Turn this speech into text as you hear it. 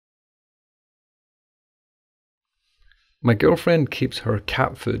My girlfriend keeps her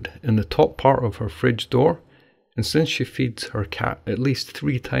cat food in the top part of her fridge door, and since she feeds her cat at least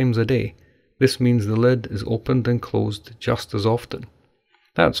 3 times a day, this means the lid is opened and closed just as often.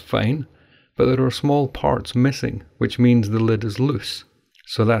 That's fine, but there are small parts missing, which means the lid is loose.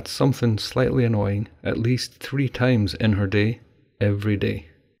 So that's something slightly annoying at least 3 times in her day, every day.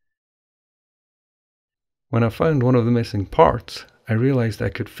 When I found one of the missing parts, I realized I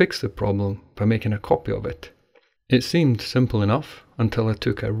could fix the problem by making a copy of it. It seemed simple enough until I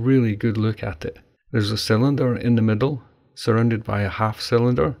took a really good look at it. There's a cylinder in the middle, surrounded by a half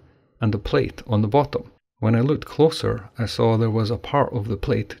cylinder, and a plate on the bottom. When I looked closer, I saw there was a part of the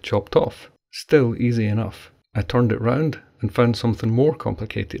plate chopped off. Still easy enough. I turned it round and found something more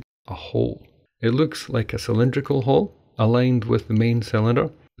complicated, a hole. It looks like a cylindrical hole, aligned with the main cylinder,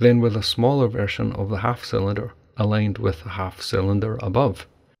 then with a smaller version of the half cylinder, aligned with the half cylinder above.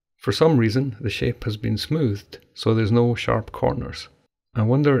 For some reason, the shape has been smoothed, so there's no sharp corners. I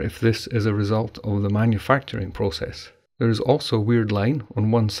wonder if this is a result of the manufacturing process. There is also a weird line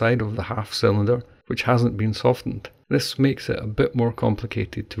on one side of the half cylinder which hasn't been softened. This makes it a bit more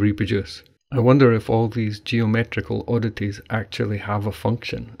complicated to reproduce. I wonder if all these geometrical oddities actually have a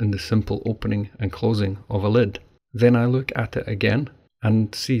function in the simple opening and closing of a lid. Then I look at it again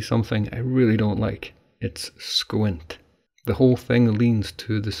and see something I really don't like. It's squint. The whole thing leans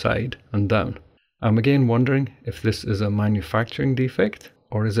to the side and down. I'm again wondering if this is a manufacturing defect,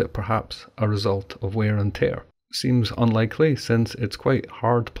 or is it perhaps a result of wear and tear? Seems unlikely since it's quite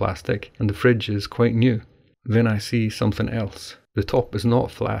hard plastic and the fridge is quite new. Then I see something else. The top is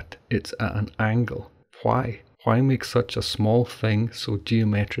not flat, it's at an angle. Why? Why make such a small thing so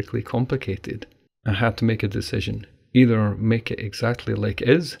geometrically complicated? I had to make a decision. Either make it exactly like it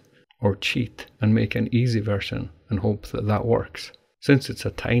is, or cheat and make an easy version and hope that that works. Since it's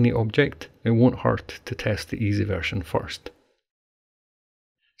a tiny object, it won't hurt to test the easy version first.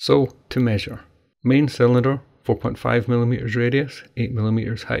 So, to measure. Main cylinder, 4.5mm radius,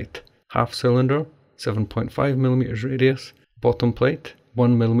 8mm height. Half cylinder, 7.5mm radius. Bottom plate,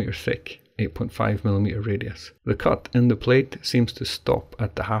 1mm thick, 8.5mm radius. The cut in the plate seems to stop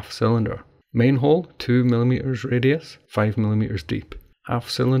at the half cylinder. Main hole, 2mm radius, 5mm deep.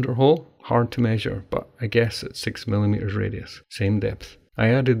 Half cylinder hole, hard to measure, but I guess it's 6mm radius, same depth. I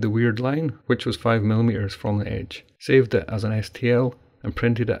added the weird line, which was 5mm from the edge, saved it as an STL, and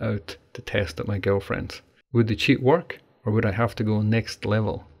printed it out to test at my girlfriend's. Would the cheat work, or would I have to go next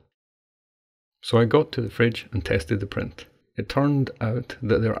level? So I got to the fridge and tested the print. It turned out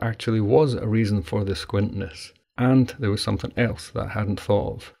that there actually was a reason for the squintness, and there was something else that I hadn't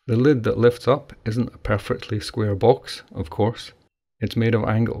thought of. The lid that lifts up isn't a perfectly square box, of course. It's made of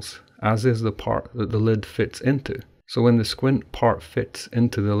angles, as is the part that the lid fits into. So when the squint part fits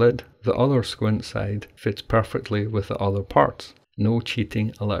into the lid, the other squint side fits perfectly with the other parts. No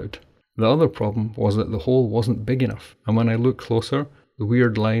cheating allowed. The other problem was that the hole wasn't big enough, and when I looked closer, the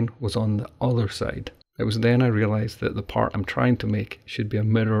weird line was on the other side. It was then I realized that the part I'm trying to make should be a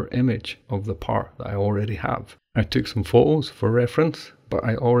mirror image of the part that I already have. I took some photos for reference, but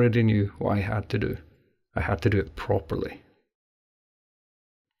I already knew what I had to do. I had to do it properly.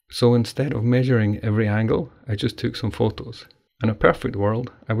 So instead of measuring every angle, I just took some photos. In a perfect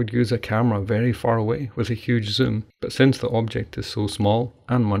world, I would use a camera very far away with a huge zoom, but since the object is so small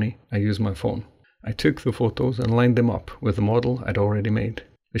and money, I use my phone. I took the photos and lined them up with the model I'd already made.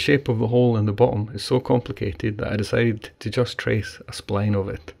 The shape of the hole in the bottom is so complicated that I decided to just trace a spline of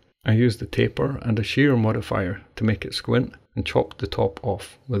it. I used a taper and a shear modifier to make it squint and chopped the top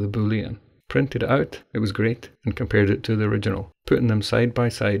off with a boolean. Printed it out, it was great, and compared it to the original, putting them side by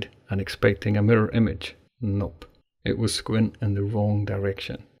side and expecting a mirror image. Nope. It was squint in the wrong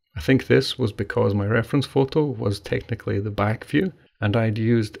direction. I think this was because my reference photo was technically the back view, and I'd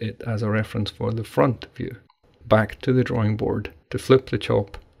used it as a reference for the front view. Back to the drawing board to flip the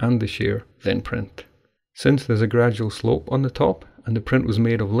chop and the shear, then print. Since there's a gradual slope on the top and the print was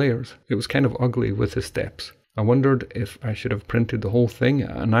made of layers, it was kind of ugly with the steps. I wondered if I should have printed the whole thing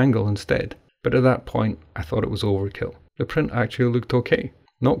at an angle instead, but at that point I thought it was overkill. The print actually looked okay.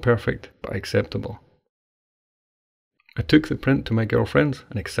 Not perfect, but acceptable. I took the print to my girlfriend's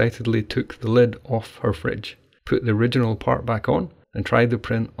and excitedly took the lid off her fridge, put the original part back on, and tried the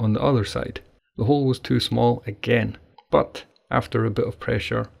print on the other side. The hole was too small again, but after a bit of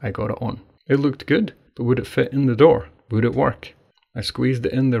pressure I got it on. It looked good, but would it fit in the door? Would it work? I squeezed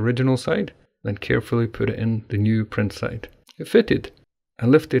it in the original side, then carefully put it in the new print side. It fitted. I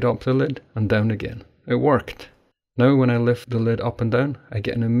lifted up the lid and down again. It worked. Now when I lift the lid up and down, I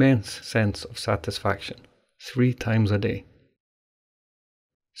get an immense sense of satisfaction. 3 times a day.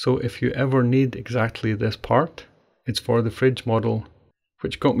 So if you ever need exactly this part, It's for the fridge model,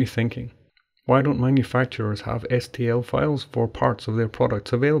 which got me thinking, why don't manufacturers have STL files for parts of their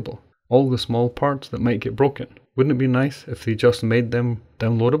products available? All the small parts that might get broken. Wouldn't it be nice if they just made them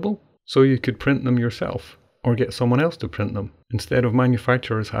downloadable? So you could print them yourself, or get someone else to print them, instead of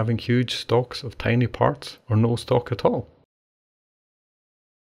manufacturers having huge stocks of tiny parts or no stock at all.